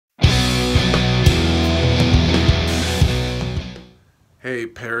Hey,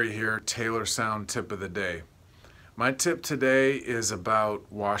 Perry here, Taylor Sound tip of the day. My tip today is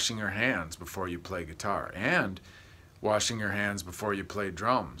about washing your hands before you play guitar and washing your hands before you play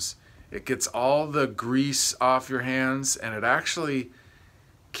drums. It gets all the grease off your hands and it actually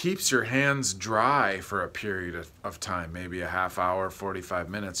keeps your hands dry for a period of time, maybe a half hour, 45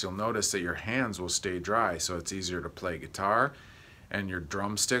 minutes. You'll notice that your hands will stay dry, so it's easier to play guitar and your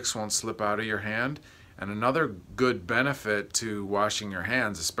drumsticks won't slip out of your hand. And another good benefit to washing your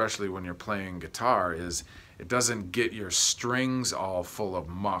hands, especially when you're playing guitar, is it doesn't get your strings all full of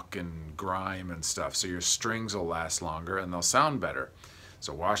muck and grime and stuff. So your strings will last longer and they'll sound better.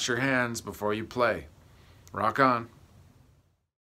 So wash your hands before you play. Rock on.